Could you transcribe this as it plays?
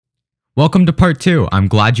Welcome to part two. I'm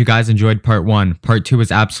glad you guys enjoyed part one. Part two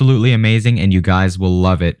is absolutely amazing and you guys will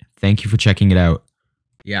love it. Thank you for checking it out.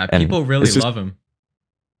 Yeah, And people really love him.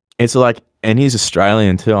 It's like, and he's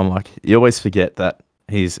Australian too. I'm like, you always forget that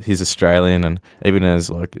he's Australian, and even as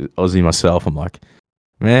like Aussie myself, I'm like,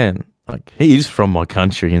 man, like he's from my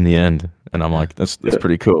country in the end, and I'm like, that's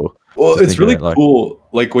pretty cool. Well, to it's think really about, like- cool.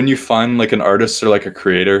 Like when you find like an artist or like a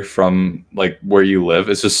creator from like where you live,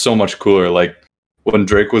 it's just so much cooler. Like when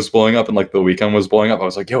Drake was blowing up and like The Weeknd was blowing up, I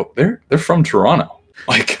was like, yo, they're from Toronto.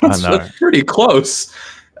 Like that's pretty close.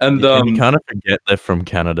 And and you kind of forget they're from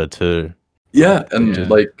Canada too. Yeah, and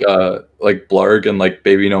like Blarg and like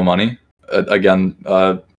Baby No Money again.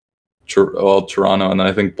 Toronto, and then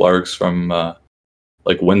I think Blarg's from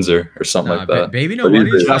like Windsor or something like that. Baby No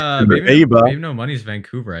Money's Baby No Money's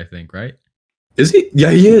Vancouver, I think, right? Is he?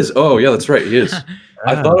 Yeah, he is. Oh, yeah, that's right. He is.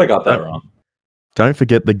 I thought I got that wrong. Don't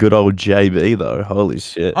forget the good old JB though. Holy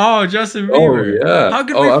shit! Oh, Justin Bieber. Oh yeah. How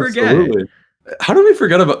could we forget? Absolutely. How did we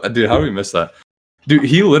forget about? Dude, how did we miss that? Dude,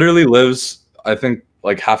 he literally lives, I think,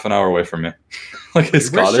 like half an hour away from me. Like his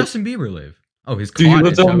cottage. Where's Justin Bieber live? Oh, his cottage. Dude, he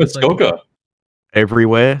lives out in Muskoka. Like,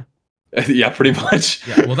 everywhere. Yeah, pretty much.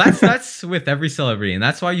 Yeah, well, that's with every celebrity, and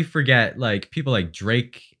that's why you forget like people like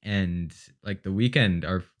Drake and like The Weeknd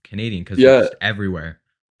are Canadian because they're just everywhere.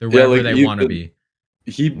 They're wherever they want to be.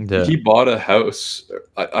 He bought a house.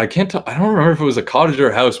 I can't. I don't remember if it was a cottage or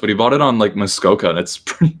a house, but he bought it on like Muskoka, and it's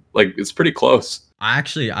pretty close. I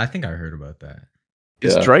think I heard about that.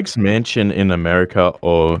 Is Drake's mansion in America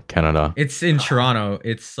or Canada? It's in Toronto.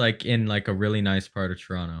 It's like in like a really nice part of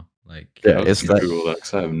Toronto. Like it's that.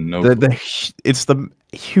 I have no. It's the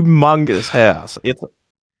humongous house. It's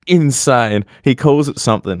insane. He calls it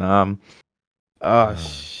something.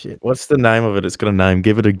 Shit. What's the name of it? It's got a name.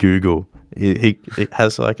 Give it a Google. It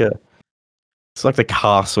has like it's like the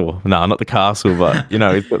castle. No, not the castle, but you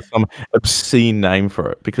know, it's got some obscene name for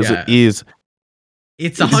it because it is.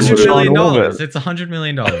 It's $100 million. It's $100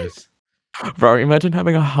 million. Bro, imagine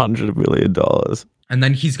having $100 million. And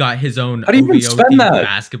then he's got his own How do you even spend that?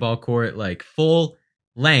 Basketball court, like full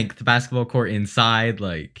length basketball court inside,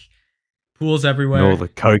 like pools everywhere. And all the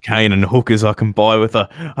cocaine and hookers I can buy with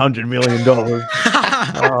 $100 million.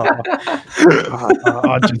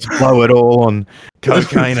 I just blow it all on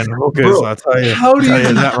cocaine and hookers. Bro, I tell you. How do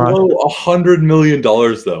you blow $100 million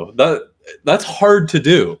though? That's hard to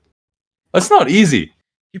do. That's not easy.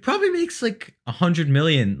 He probably makes like $100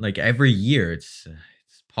 million like every year. It's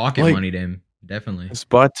pocket money to him, definitely. Just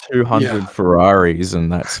buy 200 Ferraris, and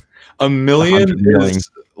that's $1 million is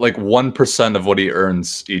like 1% of what he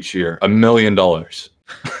earns each year. $1 million. I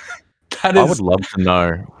would love to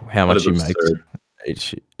know how much he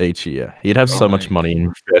makes each year. He'd have so much money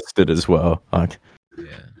invested as well. Like,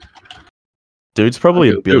 dude's probably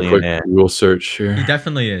a billionaire. Google search here. He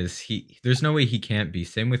definitely is. There's no way he can't be.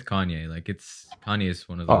 Same with Kanye. Like Kanye is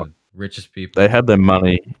one of the richest people. They have their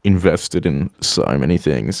money invested in so many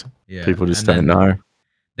things. Yeah, people just don't know.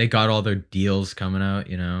 They got all their deals coming out.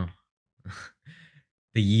 You know,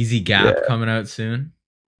 the Yeezy Gap coming out soon.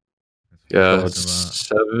 Yeah, it's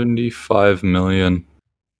 75 million.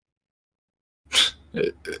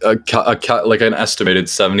 Like an estimated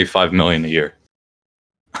 75 million a year.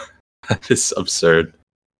 That is absurd.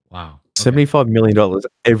 Wow. $75 million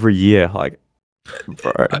every year. Like,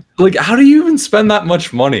 bro. Like, how do you even spend that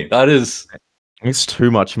much money? It's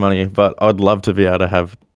too much money, but I'd love to be able to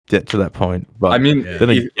get to that point. But I mean, then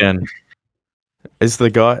again, is the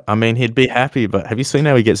guy, I mean, he'd be happy, but have you seen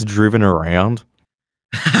how he gets driven around?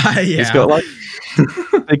 He's got like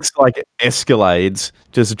 6 like Escalades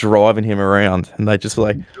just driving him around, and they just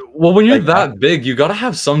like. Well, when you're that big, you got to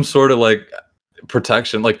have some sort of like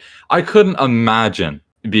protection. Like, I couldn't imagine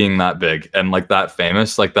being that big and like that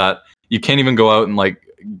famous, like that. You can't even go out and like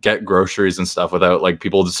get groceries and stuff without like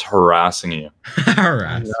people just harassing you.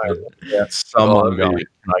 Someone going.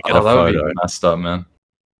 That would be messed up, man.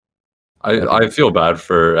 I feel bad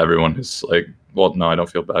for everyone who's like. Well, no, I don't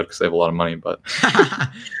feel bad because they have a lot of money, but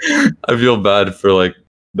I feel bad for like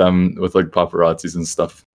them with like paparazzis and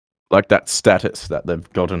stuff. Like that status that they've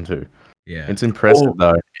gotten to. Yeah, it's impressive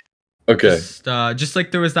though. Okay, just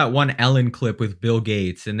like there was that one Ellen clip with Bill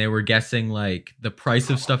Gates, and they were guessing like the price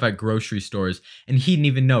of stuff at grocery stores, and he didn't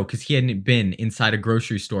even know because he hadn't been inside a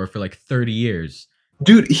grocery store for like 30 years.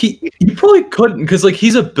 Dude, he probably couldn't because like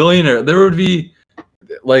he's a billionaire. There would be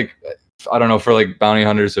like. I don't know, for like bounty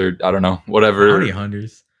hunters or I don't know, whatever. Bounty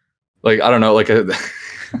hunters. Like I don't know, like I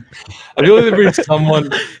feel like there'd be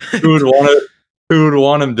someone who would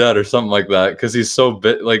want him dead or something like that because he's so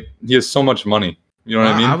big. Like he has so much money. You know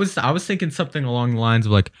what I mean? I was thinking something along the lines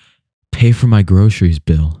of like, pay for my groceries,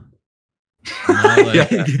 Bill. You know,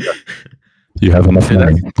 like, You have enough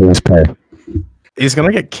money. Please pay. He's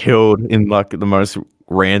gonna get killed in like the most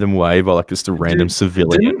random way by like just a random Dude,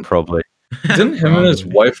 civilian, didn't- probably. Didn't him and his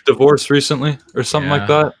Probably. wife divorce recently or something like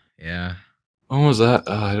that? Yeah. When was that?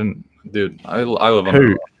 I didn't. Dude, I live on Who? the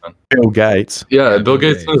road, man. Bill Gates. Yeah, Yeah, Bill Bill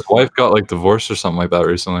Gates and his Gates. wife got like divorced or something like that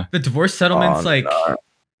recently. The divorce settlement's Oh, like no.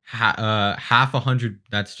 half 100.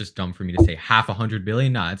 That's just dumb for me to say. Half 100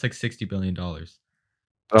 billion. Nah, it's like $60 billion.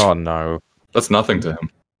 Oh no. That's nothing to him.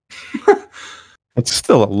 It's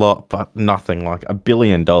still a lot, but nothing like $1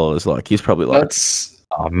 billion. Like he's probably like, That's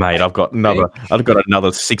oh mate, I've got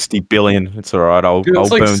another 60 billion. It's all right. I'll dude.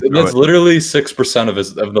 It's like burn through that's it. literally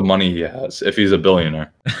 6% of the money he has if he's a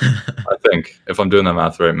billionaire. I think if I'm doing that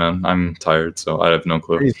math right, man. I'm tired, so I have no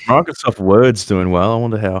clue. Jeez, Microsoft Word's doing well. I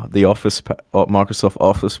wonder how the Microsoft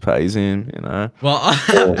Office pays him. You know. Well,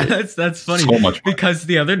 Oh, that's funny so much money. because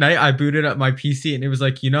the other night I booted up my PC and it was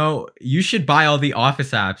like, you should buy all the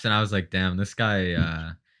Office apps, and I was like, damn, this guy,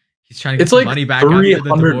 he's trying to get It's some like money back after the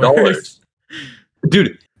 $300. divorce.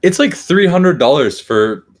 Dude, it's like $300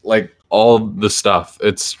 for like all the stuff.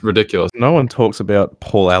 It's ridiculous. No one talks about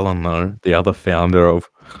Paul Allen though, the other founder of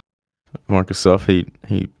Microsoft.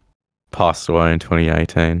 He passed away in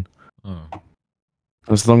 2018. Oh.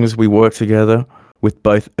 As long as we work together with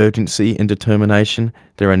both urgency and determination,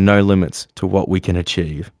 there are no limits to what we can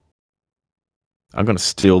achieve. I'm going to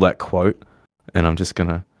steal that quote and I'm just going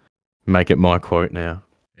to make it my quote now.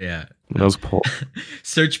 Yeah. That was Paul.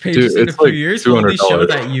 Search pages Dude, in a it's few like years will only show $200.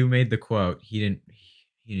 that you made the quote. He didn't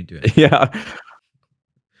do it. Yeah.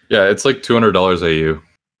 Yeah, it's like $200 AU.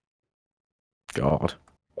 God.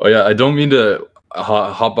 Oh yeah, I don't mean to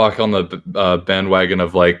hop back on the bandwagon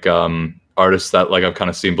of like artists that like I've kind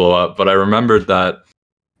of seen blow up, but I remembered that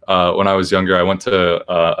when I was younger, I went to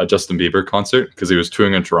a Justin Bieber concert because he was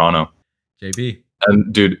touring in Toronto. JB.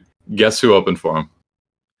 And dude, guess who opened for him?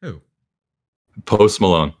 Who? Post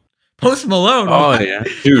Malone. Post Malone. Oh What? yeah.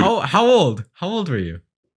 Dude, How old? How old were you?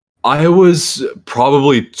 I was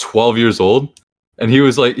probably 12 years old, and he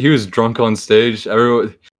was drunk on stage.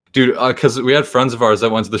 Everyone, dude, because we had friends of ours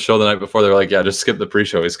that went to the show the night before. They were like, "Yeah, just skip the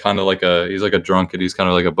pre-show. He's kind of like he's like a drunk, and he's kind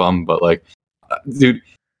of like a bum." But like, dude,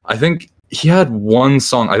 I think he had one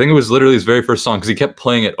song. I think it was literally his very first song because he kept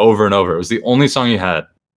playing it over and over. It was the only song he had.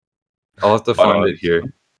 I'll have to find it here.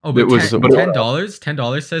 Oh, but It was-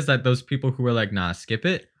 $10 says that those people who were like, nah, skip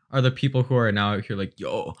it, are the people who are now out here like,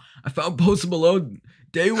 yo, I found Post Malone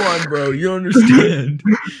day one, bro. You don't understand.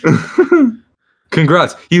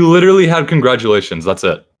 Congrats. He literally had congratulations. That's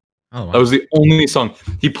it. Oh, wow. That was the only song.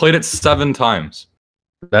 He played it 7 times.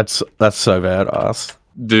 That's so badass.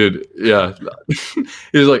 Dude, yeah.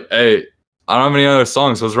 He was like, hey, I don't have any other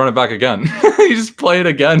songs, so let's run it back again. He just played it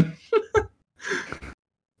again.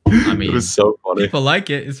 I It mean, was so funny. people like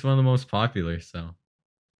it. It's one of the most popular. So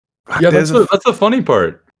Yeah, There's that's the funny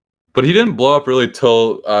part. But he didn't blow up really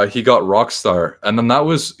till he got Rockstar, and then that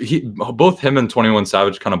was both him and 21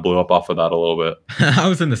 Savage kind of blew up off of that a little bit. I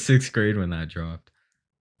was in the 6th grade when that dropped.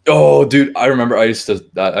 Oh, dude, I remember I used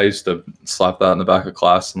to slap that in the back of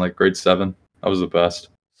class in like grade 7. That was the best.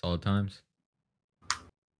 Solid times.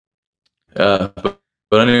 Yeah,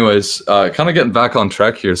 but anyways, kind of getting back on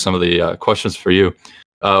track here. Some of the questions for you.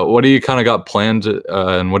 What do you kind of got planned,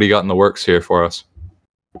 and what do you got in the works here for us?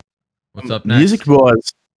 What's up next? Music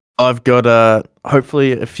wise, I've got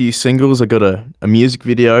hopefully a few singles. I got a music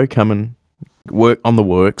video coming on the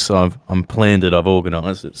works. I'm planned it. I've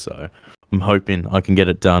organized it, so I'm hoping I can get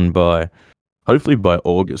it done hopefully by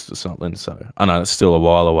August or something. So I know it's still a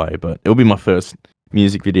while away, but it'll be my first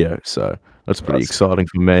music video. So that's pretty exciting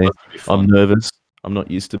for me. I'm nervous. I'm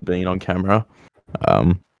not used to being on camera. I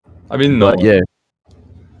mean, no, but yeah,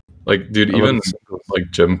 like, dude, I love even the singles.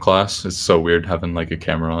 like gym class, it's so weird having like a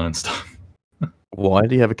camera on and stuff. Why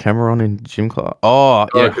do you have a camera on in gym class? Oh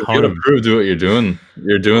yeah, 'Cause you gotta home. prove to what you're doing.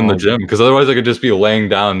 You're doing the Oh. gym, because otherwise I could just be laying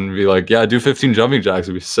down and be like, "Yeah, do 15 jumping jacks."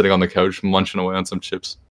 I'd be sitting on the couch munching away on some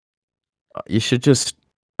chips. You should just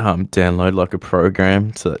download like a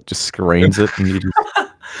program that just screens it, and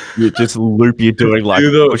you just loop you doing like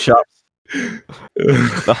Do the- push-ups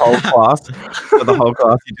the whole class. For the whole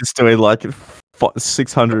class, you're just doing like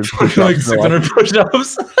 600 push-ups. like for, like, 600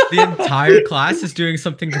 push-ups. The entire class is doing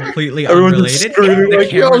something completely Everyone's just unrelated. screaming The like,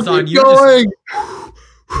 camera's "Yo, on keep you, going!"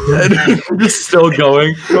 And just still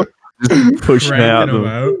going. just pushing out. cranking them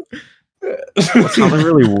out. Something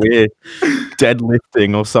really weird.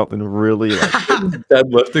 Deadlifting or something really like.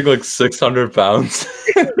 Deadlifting like 600 pounds,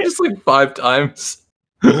 just like 5 times.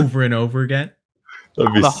 Over and over again.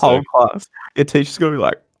 That'd be The whole sick. class. Your teacher's gonna be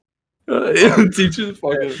like, Teachers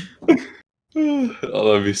fucking.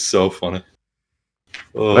 Oh, that'd be so funny.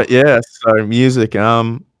 Oh. but yeah, so music.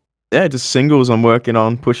 yeah, just singles. I'm working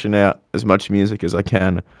on pushing out as much music as I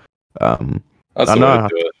can. That's I the way to know.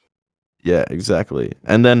 do it. Yeah, exactly.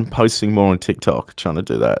 And then posting more on TikTok, trying to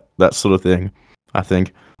do that sort of thing. I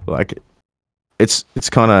think like it's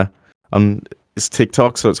kind of it's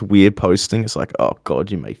TikTok, so it's weird posting. It's like, oh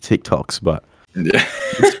god, you make TikToks, but Yeah.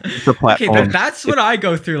 it's a Okay, platform. that's what I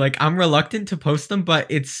go through. Like, I'm reluctant to post them, but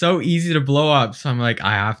it's so easy to blow up. So I'm like,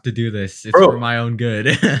 I have to do this. It's Bro. for my own good.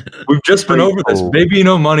 We've just been Pretty over this. cool. Baby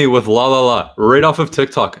No Money with La La La right off of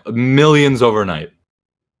TikTok. Millions overnight.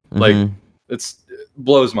 Like Mhm. it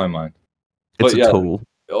blows my mind. It's But a yeah, tool.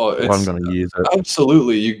 oh, I'm it's gonna use it.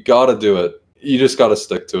 absolutely, you gotta do it. You just gotta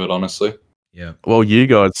stick to it, honestly. Yeah. Well, you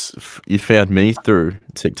guys, you found me through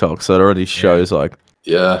TikTok, so it already shows like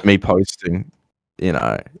Yeah. me posting. You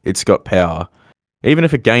know, it's got power. Even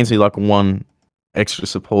if it gains me like one extra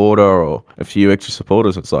supporter or a few extra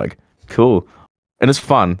supporters, it's like cool. And it's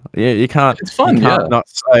fun. Yeah, It's fun, you can't yeah. not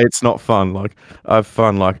say it's not fun. Like I have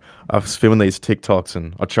fun. Like I was filming these TikToks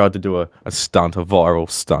and I tried to do a stunt, a viral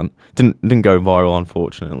stunt. Didn't go viral,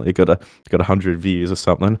 unfortunately. Got 100 views or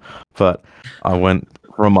something. But I went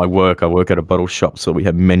from my work. I work at a bottle shop, so we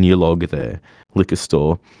have Menulog there, liquor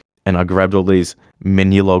store, and I grabbed all these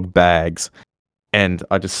Menulog bags and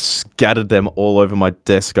I just scattered them all over my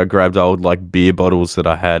desk. I grabbed old like beer bottles that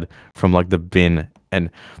I had from like the bin and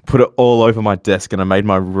put it all over my desk, and I made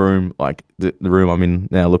my room like the room I'm in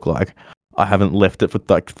now look like I haven't left it for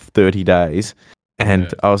like 30 days. And Yeah.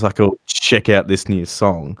 I was like, oh, check out this new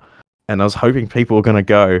song. And I was hoping people were gonna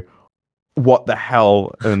go, what the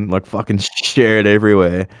hell, and like fucking share it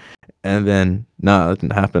everywhere. And then no, it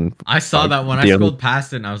didn't happen. I saw Like, that one. I the other- scrolled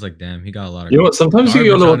past it and I was like, damn, he got a lot of You know what? Sometimes you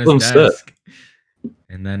garbage gotta on let his them sit. desk.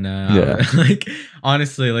 And then Yeah. like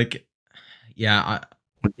honestly, like yeah,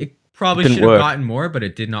 it probably didn't should have work. gotten more, but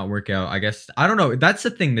it did not work out. I guess I don't know. That's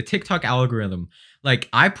the thing, the TikTok algorithm. Like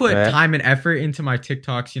I put Yeah. time and effort into my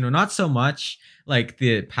TikToks, not so much like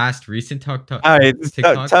the past recent TikTok Hey,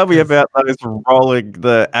 TikToks. tell me 'cause about those rolling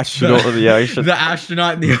the astronaut of the ocean. the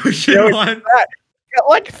astronaut in the ocean Yeah, one. Got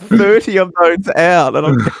like 30 of those out, and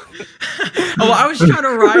I'm Oh, I was trying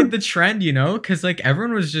to ride the trend, because like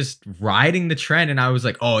everyone was just riding the trend, and I was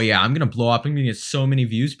like, oh yeah, I'm gonna blow up. I'm gonna get so many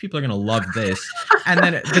views. People are gonna love this. And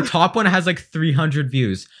then the top one has like 300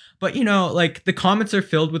 views. But like the comments are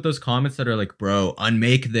filled with those comments that are like, bro,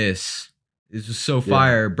 unmake this. This is so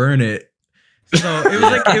fire. Burn it. So it was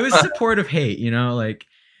like it was supportive hate, like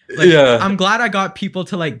Yeah. I'm glad I got people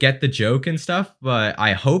to like get the joke and stuff, but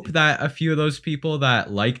I hope that a few of those people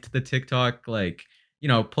that liked the TikTok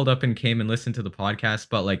pulled up and came and listened to the podcast,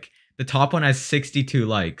 but like the top one has 62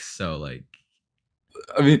 likes, so like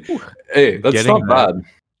I mean, hey, that's getting not there. bad.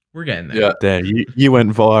 we're getting there. Yeah. damn, you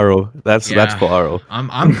went viral. That's Yeah. viral.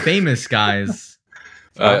 I'm famous, guys.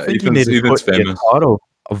 I think Ethan's you need to put your famous. title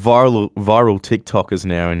a viral TikTokers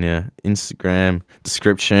now in your Instagram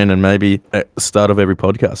description, and maybe at the start of every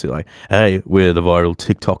podcast, you're like, "Hey, we're the viral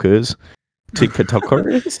TikTokers."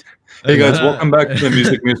 TikTokers. Hey guys, Uh, welcome back to the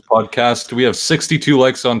Music News Podcast. We have 62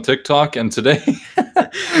 likes on TikTok, and today,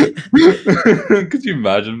 could you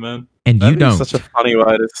imagine, man? and you That is don't. such a funny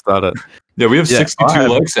way to start it. Yeah, we have Yeah, 62 I have-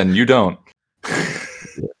 likes, and you don't.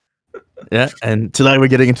 Yeah, and today we're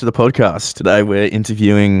getting into the podcast. Today we're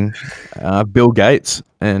interviewing Bill Gates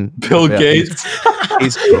and Bill about Gates,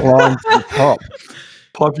 his climb to the top.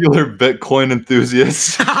 popular Bitcoin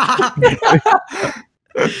enthusiast.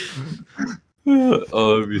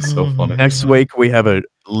 Oh, that'd be so funny. Next week we have a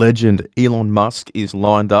legend. Elon Musk is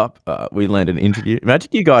lined up. We land an interview. Imagine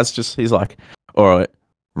you guys he's like, all right,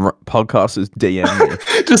 podcasters DM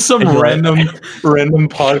me. Just some Yeah. random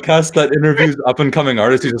podcast that interviews up and coming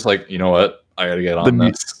artists. He's just like, you know what? I gotta get on The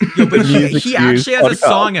mu- this. Yo, but Music he News actually has a podcast.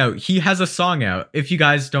 song out. He has a song out. If you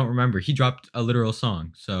guys don't remember, he dropped a literal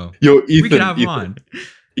song. So Yo, we could Ethan, have him on.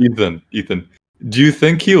 Ethan, do you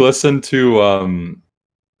think he listened to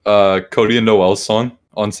Cody and Noel's song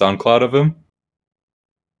on SoundCloud of him?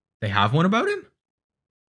 They have one about him?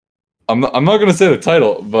 I'm not gonna say the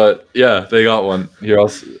title, but yeah, they got one. Here, I'll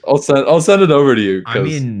send it over to you. I 'cause-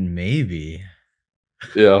 mean, maybe.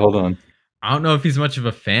 yeah, hold on, I don't know if he's much of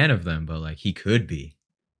a fan of them, but like he could be.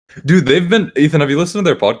 dude. Ethan, have you listened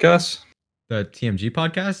to their podcast? The TMG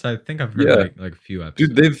podcast? I think I've heard Yeah. like a few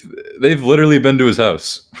episodes. Dude, they've literally been to his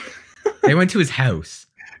house. They went to his house.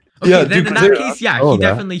 Okay, Yeah, then dude, in 'cause that they- case, yeah, Oh, he that.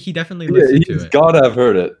 definitely Yeah, listened to he's it. gotta have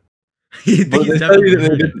heard it. He's But they said definitely they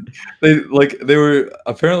heard it. did- they were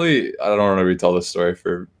apparently, I don't want to retell this story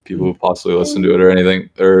for people who possibly listen to it or anything,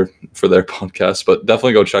 or for their podcast, but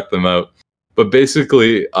definitely go check them out. But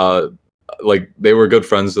basically, like they were good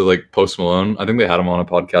friends with like Post Malone. I think they had him on a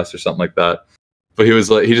podcast or something like that. But he was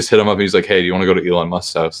like, he just hit him up and he's like, hey, do you want to go to Elon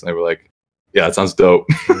Musk's house? And they were like, yeah, that sounds dope.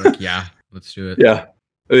 Like, yeah, let's do it. Yeah,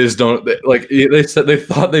 they just don't they said they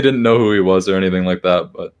thought they didn't know who he was or anything like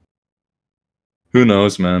that, but who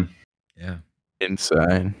knows, man. Yeah.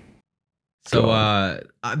 Insane. So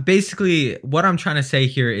basically what I'm trying to say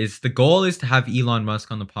here is the goal is to have Elon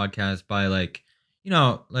Musk on the podcast by like,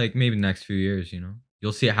 like maybe the next few years,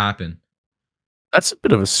 You'll see it happen. That's a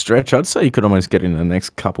bit of a stretch. I'd say you could almost get in the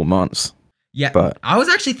next couple months. Yeah, but I was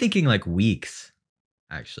actually thinking like weeks,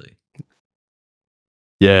 actually.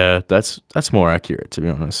 Yeah, that's more accurate, to be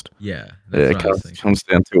honest. Yeah, that's what I was thinking. Comes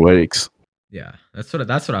down to weeks. Yeah, that's what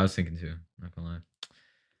I was thinking too. Not gonna lie.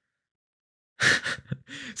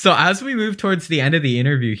 So as we move towards the end of the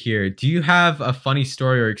interview here, do you have a funny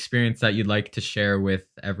story or experience that you'd like to share with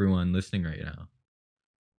everyone listening right now?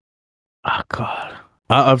 Oh God,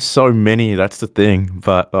 I have so many. That's the thing,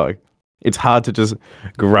 but like, it's hard to just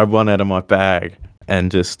grab one out of my bag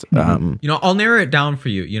and just I'll narrow it down for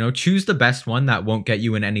you. Choose the best one that won't get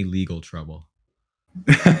you in any legal trouble.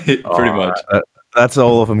 Pretty much. That's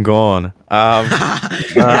all of them gone.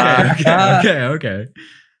 Okay.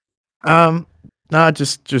 Nah,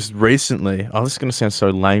 just recently. I was going to sound so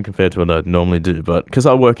lame compared to what I normally do, but because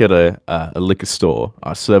I work at a liquor store,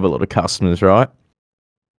 I serve a lot of customers, right?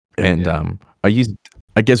 And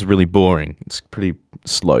I guess really boring. It's a pretty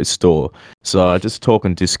slow store, so I just talk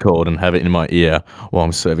on Discord and have it in my ear while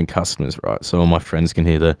I'm serving customers, right? So all my friends can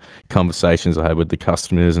hear the conversations I have with the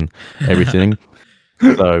customers and everything.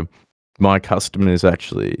 So my customers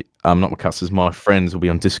actually, not my customers, my friends will be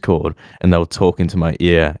on Discord and they'll talk into my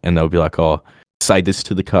ear and they'll be like, "Oh, say this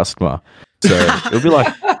to the customer." So it'll be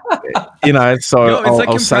like, so it's like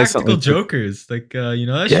I'll in say Practical something. Jokers, like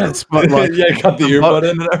that Yes, show? but like, yeah, got the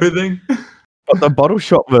earbud in and everything. But the bottle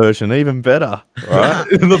shop version, even better, right?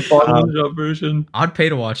 The bottle shop version. I'd pay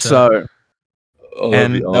to watch that. So,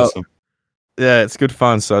 that'd be awesome. Yeah, it's good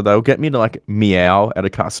fun. So they'll get me to like meow at a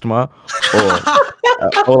customer,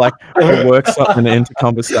 or like work something into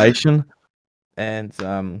conversation, and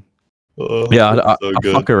I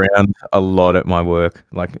fuck around a lot at my work,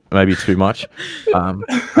 like maybe too much.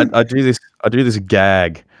 I do this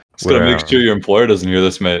gag. Just gotta make sure your employer doesn't hear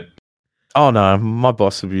this, mate. Oh no, my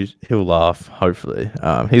boss he'll laugh. Hopefully,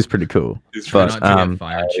 he's pretty cool. He's not to get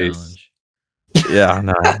fired challenge. Yeah,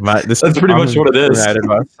 no, mate. That's pretty much what it is.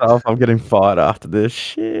 Myself, I'm getting fired after this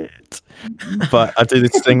shit. But I do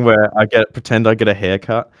this thing where pretend I get a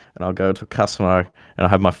haircut, and I'll go to a customer and I'll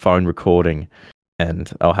have my phone recording, and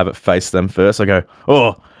I'll have it face them first. I go,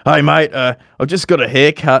 "Oh, hey mate, I've just got a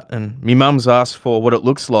haircut, and my mum's asked for what it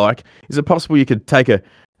looks like. Is it possible you could take a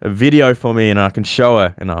video for me and I can show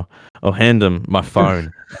her?" And I'll hand them my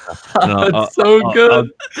phone. That's so good.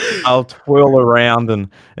 I'll twirl around and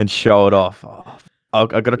show it off. I've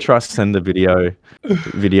got to try to send the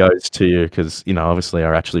videos to you because obviously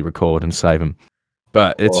I actually record and save them.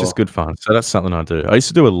 But it's just good fun. So that's something I do. I used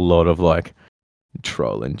to do a lot of like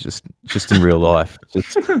trolling just in real life.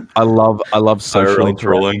 I love social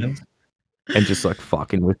trolling and just like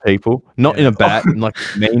fucking with people, not in a bad like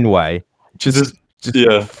mean way. Just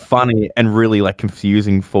funny and really like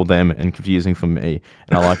confusing for them and confusing for me,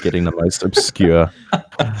 and I like getting the most obscure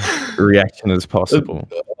reaction as possible.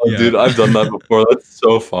 Dude, I've done that before. That's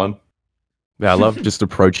so fun. Yeah, I love just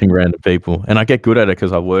approaching random people, and I get good at it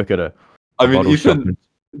because I work at a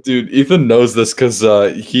Ethan knows this because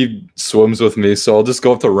he swims with me, so I'll just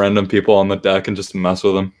go up to random people on the deck and just mess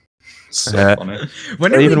with them. So funny.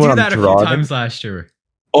 When did we do that a few times last year?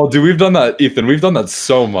 Oh, dude, we've done that, Ethan. We've done that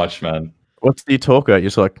so much, man. What do you talk about? You're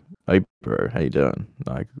just like, "Hey, bro, how you doing?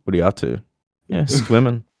 Like, what are you up to?" "Yeah,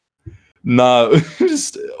 swimming." Nah, I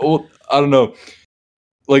don't know.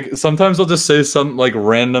 Like, sometimes I'll just say some, like,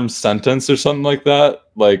 random sentence or something like that.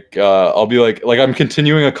 Like, I'll be like I'm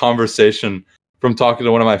continuing a conversation from talking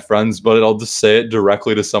to one of my friends, but I'll just say it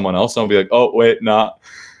directly to someone else, and I'll be like, "Oh, wait, nah."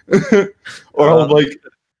 Or I'll, like,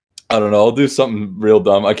 I don't know, I'll do something real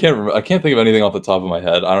dumb. I can't think of anything off the top of my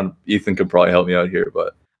head. Ethan could probably help me out here,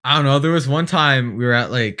 but I don't know. There was one time we were at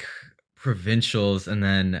like provincials, and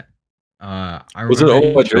then was it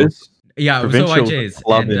OYJ's? Yeah, it was OYJ's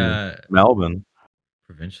in Melbourne.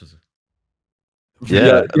 Provincials.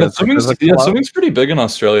 Yeah, swimming's pretty big in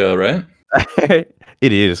Australia, right?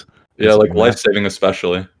 It is. Yeah, like life-saving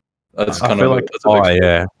especially. That's kind of like,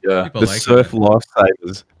 yeah. The surf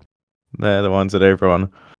lifesavers. They're the ones that everyone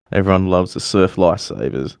loves. The surf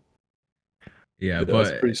lifesavers. Yeah,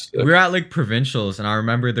 but we were at like provincials, and I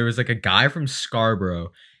remember there was like a guy from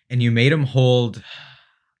Scarborough, and you made him hold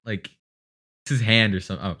like his hand or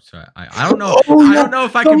something. Oh, sorry, I don't know. I don't know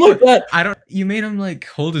if I can. You made him like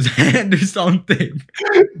hold his hand or something.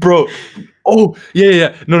 Bro. Oh,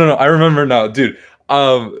 yeah. No. I remember now, dude.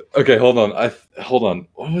 Okay, hold on. Hold on.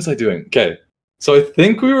 What was I doing? Okay. So I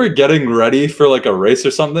think we were getting ready for like a race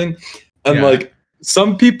or something. And Yeah. like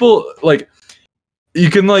some people like you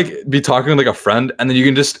can like be talking with like a friend and then you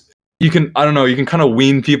can I don't know, you can kind of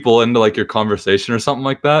wean people into like your conversation or something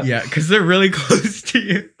like that. Yeah, because they're really close to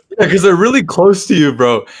you. Yeah, because they're really close to you,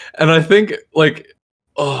 bro. And I think like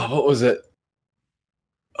what was it?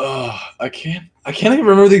 I can't even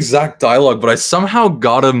remember the exact dialogue, but I somehow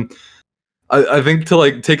got him I think to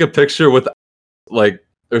like take a picture with like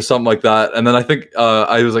or something like that. And then I think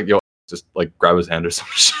I was like, yo, just like grab his hand or some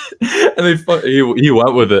shit. And he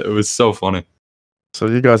went with it. It was so funny. So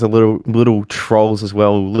you guys are little trolls as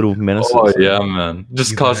well, little menaces. Oh yeah, man.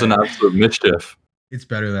 Just You causing bet. absolute mischief. It's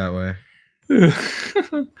better that way. Dude,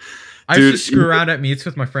 I used to screw around at meets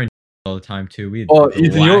with my friend all the time too. We Ethan,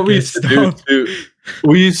 you know what we used to do too?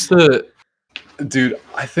 We used to, dude.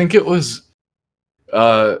 I think it was,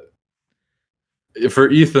 for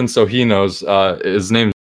Ethan, so he knows. His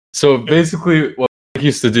name. So basically, what he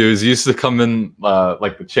used to do is he used to come in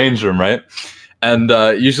like the change room, right? And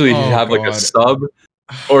usually he'd have like a sub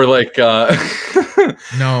or like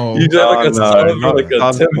no, you'd have like a sub or like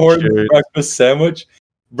a Tim Hortons breakfast sandwich,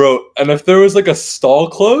 bro. And if there was like a stall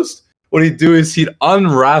closed, what he'd do is he'd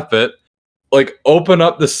unwrap it, like open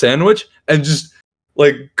up the sandwich and just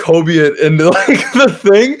like Kobe it into like the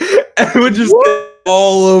thing, and it would just get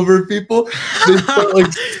all over people. They start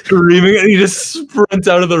like screaming, and he just sprints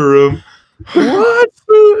out of the room. What,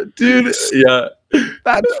 dude? Yeah,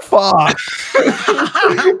 That's fucked.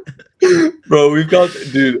 bro. We've got,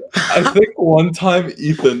 dude. I think one time,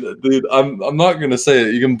 Ethan, dude. I'm not gonna say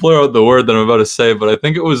it. You can blur out the word that I'm about to say, but I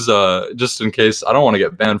think it was just in case I don't want to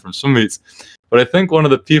get banned from swim meets. But I think one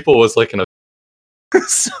of the people was like in a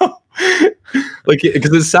so like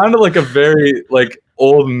because it sounded like a very like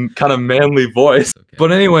old kind of manly voice. Okay.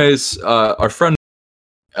 But anyways, our friend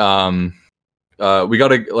we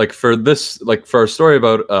gotta like for this like for our story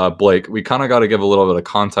about Blake, we kind of got to give a little bit of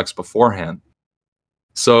context beforehand.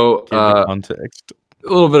 So context, a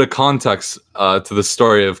little bit of context to the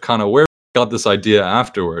story of kind of where we got this idea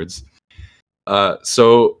afterwards.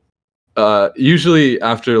 Usually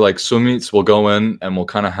after like swim meets, we'll go in and we'll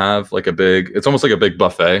kind of have like it's almost like a big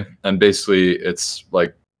buffet, and basically it's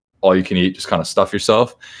like all you can eat, just kind of stuff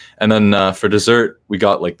yourself. And then for dessert, we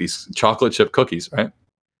got like these chocolate chip cookies, right?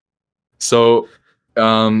 So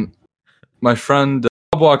my friend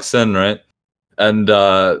walks in, right? And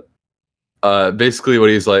basically what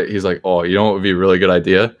he's like, oh, you know what would be a really good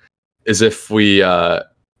idea is if we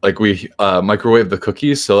microwave the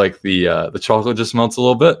cookies so like the chocolate just melts a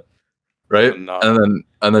little bit, right? No.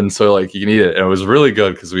 And then so like you can eat it, and it was really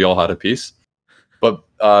good because we all had a piece. But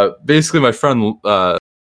basically my friend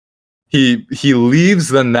he leaves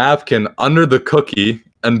the napkin under the cookie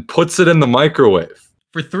and puts it in the microwave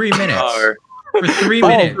for 3 minutes. For 3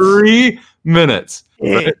 minutes. 3 minutes.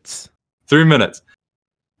 Right? 3 minutes.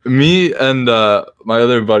 Me and my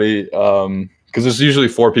other buddy, because there's usually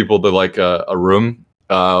 4 people to like a room.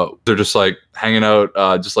 They're just like hanging out,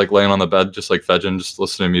 just like laying on the bed, just like vegging, just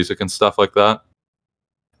listening to music and stuff like that.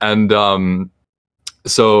 And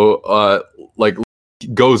so like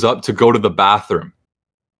goes up to go to the bathroom.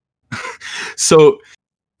 So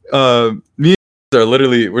me and are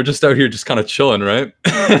literally we're just out here just kind of chilling, right?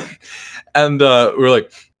 And we're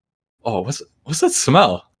like, oh, what's that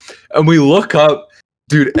smell? And we look up,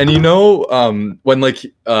 dude, and you know when like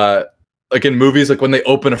in movies, like when they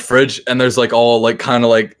open a fridge and there's like all like kind of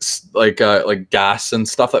like gas and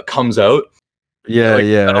stuff that comes out. Yeah, like,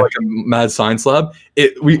 yeah. Like a mad science lab.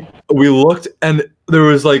 We looked and there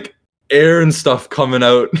was like air and stuff coming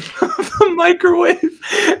out of the microwave,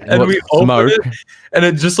 and we opened it, and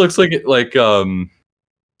it just looks like I don't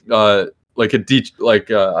know,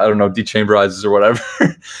 dechamberizes or whatever.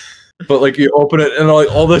 But like you open it and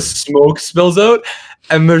like all this smoke spills out,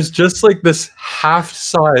 and there's just like this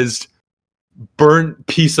half-sized burnt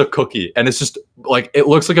piece of cookie, and it's just like it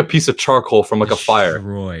looks like a pice of charcoal from like a fire.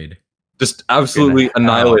 Destroyed. Just absolutely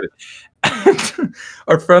annihilated. And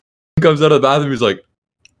our friend comes out of the bathroom, he's like,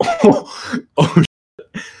 oh shit.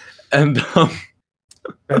 And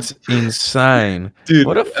that's insane, dude.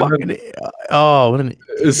 What a fucking what an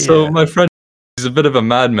so my friend, he's a bit of a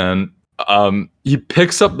madman. He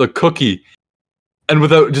picks up the cookie, and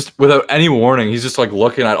without any warning, he's just like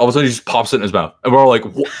looking at it. All of a sudden, he just pops it in his mouth, and we're all like,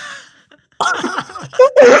 what?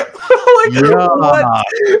 Like, yeah. What?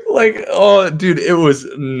 Like, oh, dude, it was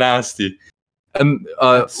nasty. And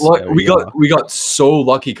we got so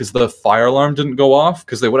lucky because the fire alarm didn't go off,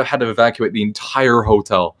 because they would have had to evacuate the entire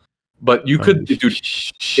hotel but you could, dude. It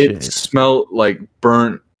Shit. smelled like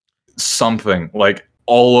burnt something, like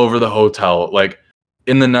all over the hotel, like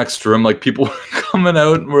in the next room, like people were coming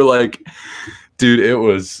out and were like, dude, it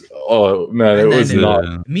was, oh man, And it was then,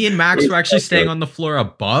 not. Me and Max It were was actually not staying good. on the floor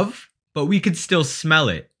above, but we could still smell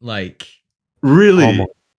it. Like, Really, Oh my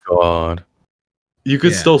god, you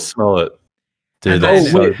could Yeah. still smell it. dude, And that's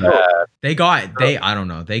then- so wait, no. bad. I don't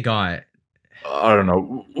know, they got, I don't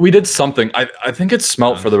know. We did something. I think it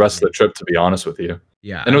smelled for the rest of the trip, to be honest with you.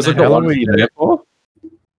 yeah. And it was like then the How long one were you day- there for?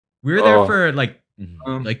 we were there Oh. for like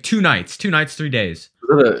Um, 2 nights, 2 nights, 3 days.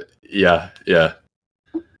 Yeah.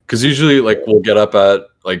 Because usually, like, we'll get up at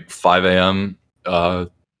like 5 a.m.,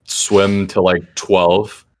 swim till like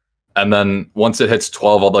 12, and then once it hits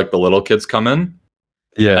 12, all like the little kids come in,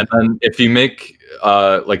 Yeah, and then if you make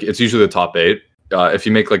like it's usually the top 8. If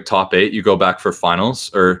you make like top 8, you go back for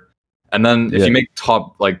finals, and then if Yeah. you make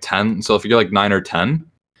top like 10, so if you get like 9 or 10,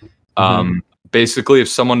 Mhm. basically if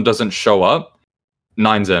someone doesn't show up,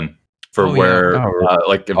 9's in for Oh, yeah. where Oh,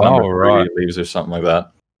 like if number 3 right. leaves or something like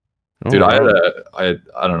that. Dude, Alright.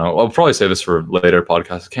 I don't know. I'll probably save this for later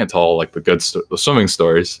podcasts. I can't tell all, like the good the swimming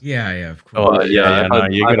stories. Yeah, of course. Oh yeah, I've no,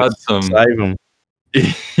 you I've gotta had some. save them.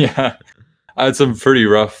 Yeah, I had some pretty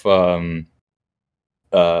rough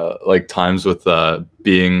like times with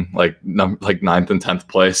being like like 9th and 10th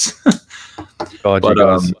place. God, But,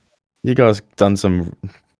 you guys done some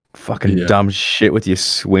fucking Yeah. dumb shit with your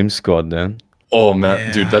swim squad, then. Oh man,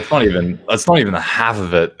 Yeah. dude, that's not even the half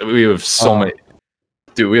of it. We have so Oh. many.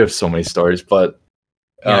 Dude, we have so many stories, but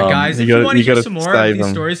Yeah, guys, you if gotta- you want to you hear gotta some more of save these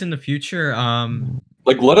 'em. stories in the future,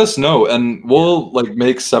 like let us know, and we'll like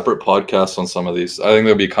make separate podcasts on some of these. I think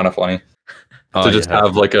that'd be kind of funny. Oh, To just yeah.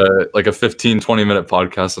 have like a 15-20 minute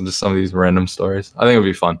podcast on just some of these random stories. I think it'd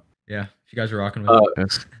be fun. yeah, if you guys are rocking with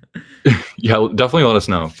it. Yes. Yeah, definitely let us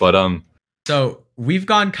know. But So we've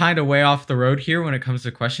gone kind of way off the road here when it comes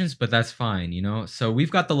to questions, but that's fine, you know? So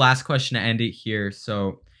we've got the last question to end it here.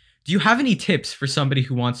 So do you have any tips for somebody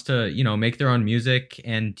who wants to, make their own music?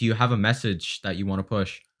 And do you have a message that you want to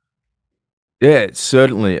push? Yeah,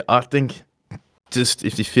 certainly. I think just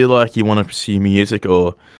if you feel like you want to pursue music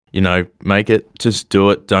or, make it, just do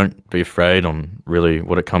it. Don't be afraid on really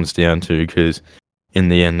what it comes down to, because in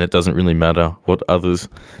the end, it doesn't really matter what others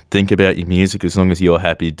think about your music. As long as you're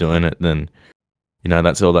happy doing it, then,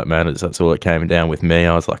 that's all that matters. That's all that came down with me.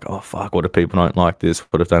 I was like, oh, fuck, what if people don't like this?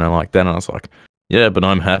 What if they don't like that? And I was like, yeah, but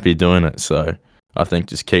I'm happy doing it. So I think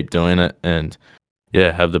just keep doing it and,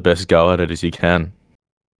 yeah, have the best go at it as you can.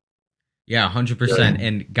 Yeah, 100%.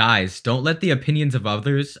 And guys, don't let the opinions of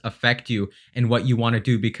others affect you and what you want to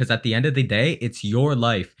do, because at the end of the day, it's your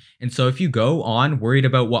life. And so if you go on worried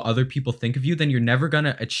about what other people think of you, then you're never going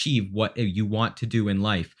to achieve what you want to do in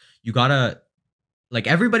life. You got to,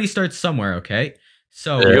 everybody starts somewhere, okay?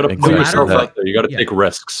 So you gotta put exactly. yourself that. out there. You gotta take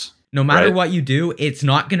risks. no matter right? what you do, it's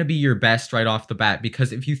not going to be your best right off the bat.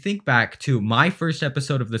 Because if you think back to my first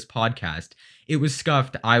episode of this podcast, it was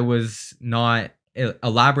scuffed. I was not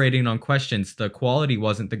elaborating on questions. The quality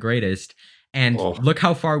wasn't the greatest. And Oh. look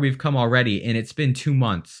how far we've come already. And it's been 2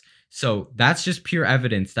 months. So that's just pure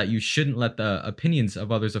evidence that you shouldn't let the opinions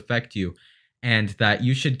of others affect you, and that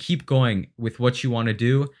you should keep going with what you want to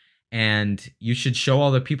do. And you should show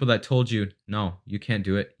all the people that told you, no, you can't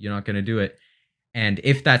do it. You're not going to do it. And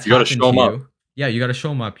if that's You gotta happened show to 'em you, up. yeah, you got to show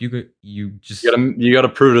them up. You just You gotta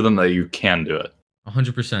prove to them that you can do it.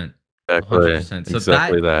 100%. Exactly. 100%. So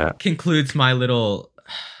Exactly that that. concludes my little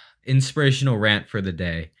inspirational rant for the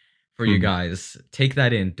day for you guys. Take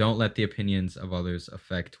that in. Don't let the opinions of others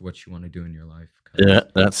affect what you want to do in your life. 'cause Yeah,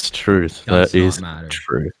 that's truth. does That not is matter.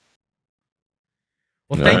 truth.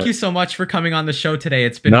 Well, No. thank you so much for coming on the show today.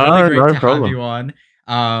 It's been No, really great no to have problem. you on.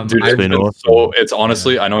 Dude, It's it's been been awesome. so. It's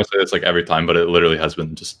honestly, I know I say this like every time, but it literally has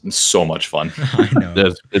been just so much fun. I know.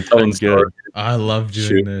 It's been Telling good. stories. I love doing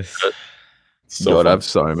Shoot. this. It's so God, I fun. have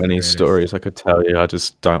so many greatest. stories I could tell you. I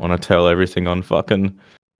just don't want to tell everything on fucking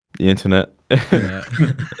the internet. Yeah.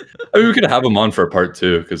 I mean, we could have him on for a part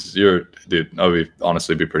 2 because dude, that would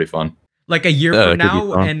honestly be pretty fun. Like a year Yeah, from it could be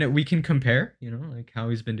now, fun. and we can compare, like how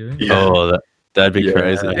he's been doing. Yeah. Oh, that'd be Yeah.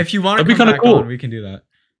 crazy. If you want to That'd be come kinda back cool. on, we can do that.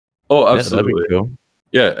 Oh, Yeah, that'd absolutely. be cool.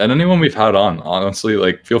 Yeah, and anyone we've had on, honestly,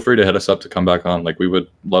 like feel free to hit us up to come back on. Like we would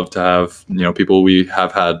love to have, people we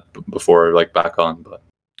have had before like back on, but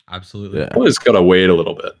Absolutely. Yeah. always gotta wait a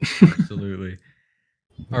little bit. Absolutely.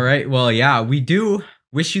 All right. Well, yeah, we do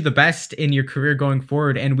wish you the best in your career going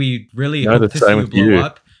forward, and we really No, hope the to see same you with blow you.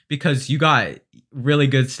 up, because you got really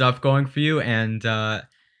good stuff going for you, and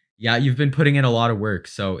yeah, you've been putting in a lot of work,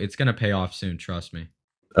 so it's gonna pay off soon. Trust me.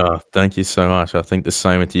 Thank you so much. I think the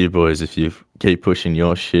same with you boys. If you keep pushing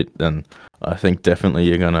your shit, then I think definitely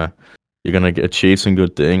you're gonna achieve some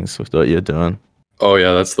good things with what you're doing. Oh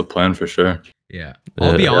yeah, that's the plan for sure. Yeah.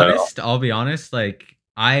 I'll be Yeah. honest. I'll be honest. Like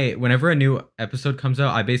whenever a new episode comes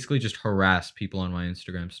out, I basically just harass people on my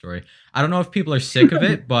Instagram story. I don't know if people are sick of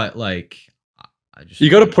it, but like, I just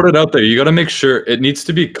You got to put it out there. You got to make sure it needs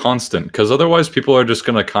to be constant, because otherwise people are just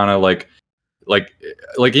gonna kind of like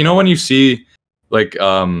when you see like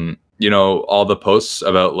all the posts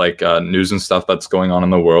about like news and stuff that's going on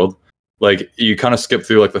in the world, like you kind of skip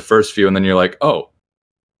through like the first few and then you're like, oh,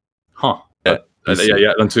 huh.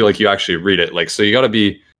 Yeah, until like you actually read it. Like, so you got to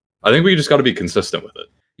be. I think we just got to be consistent with it.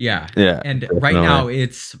 Yeah. Yeah. And right now,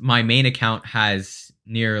 it's my main account has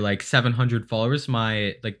near like 700 followers.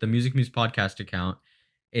 My the Music Muse podcast account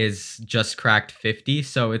is just cracked 50.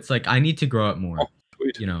 So it's like I need to grow it more. Oh,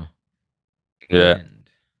 sweet. Yeah. And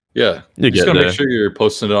Yeah. You just gotta make sure you're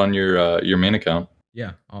posting it on your main account.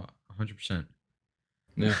 Yeah, 100%.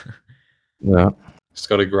 Yeah. Yeah. Just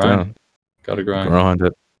gotta grind. Yeah. Gotta grind. Grind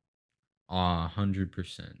it.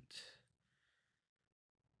 100%.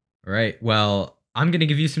 All right. Well, I'm gonna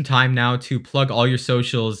give you some time now to plug all your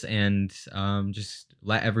socials and just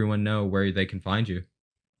let everyone know where they can find you.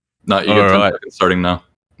 No, you get 10 seconds starting now.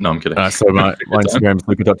 No, I'm kidding. So my Instagram is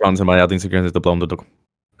Luca.Franz and my other Instagram is the Blondumb.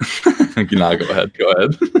 Nah, go ahead.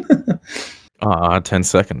 10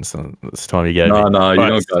 seconns. It's time you gave me. No, you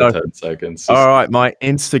don't got 10 seconds. All right, my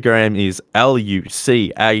Instagram is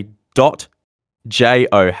luca.johns.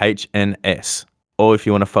 Or if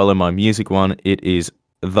you want to follow my music one, it is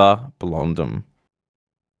the Blondumb.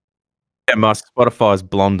 Yeah, my Spotify is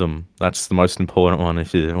Blondumb. That's the most important one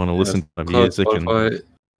if you want to listen to my music. All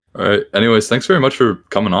right. Anyways, thanks very much for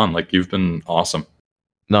coming on. Like, you've been awesome.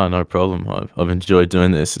 No problem. I've enjoyed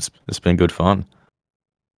doing this. It's been good fun.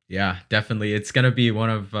 Yeah, definitely. It's going to be one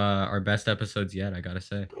of our best episodes yet, I got to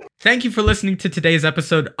say. Thank you for listening to today's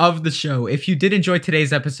episode of the show. If you did enjoy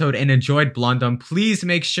today's episode and enjoyed Blondumb, please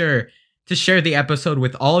make sure to share the episode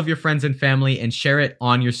with all of your friends and family and share it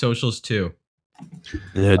on your socials too.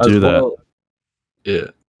 Yeah, do that. Yeah.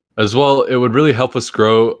 As well, it would really help us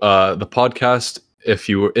grow the podcast if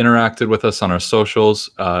you interacted with us on our socials.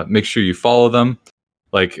 Make sure you follow them.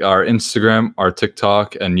 Like our Instagram, our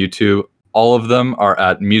TikTok, and YouTube. All of them are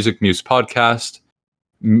at Music Muse Podcast.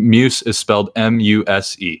 Muse is spelled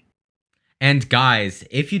M-U-S-E. And guys,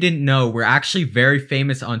 if you didn't know, we're actually very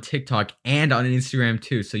famous on TikTok and on Instagram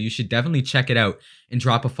too. So you should definitely check it out and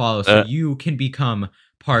drop a follow so you can become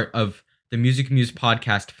part of the Music Muse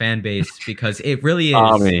Podcast fan base, because it really is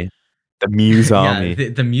army. The Muse Army.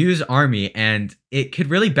 The Muse Army, and it could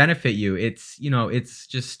really benefit you. It's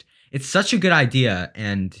it's such a good idea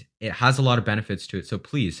and it has a lot of benefits to it. So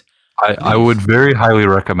please. I would very highly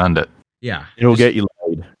recommend it. Yeah. It'll get you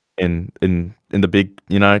laid in the big,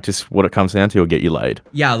 just what it comes down to, it'll get you laid.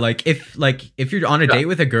 Yeah, like if you're on a date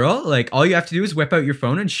with a girl, like all you have to do is whip out your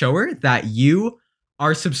phone and show her that you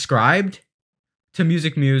are subscribed to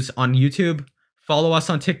Music Muse on YouTube, follow us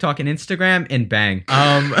on TikTok and Instagram, and bang.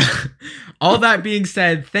 All that being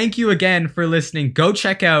said, thank you again for listening. Go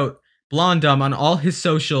check out Blondumb on all his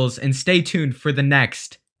socials and stay tuned for the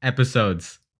next episodes.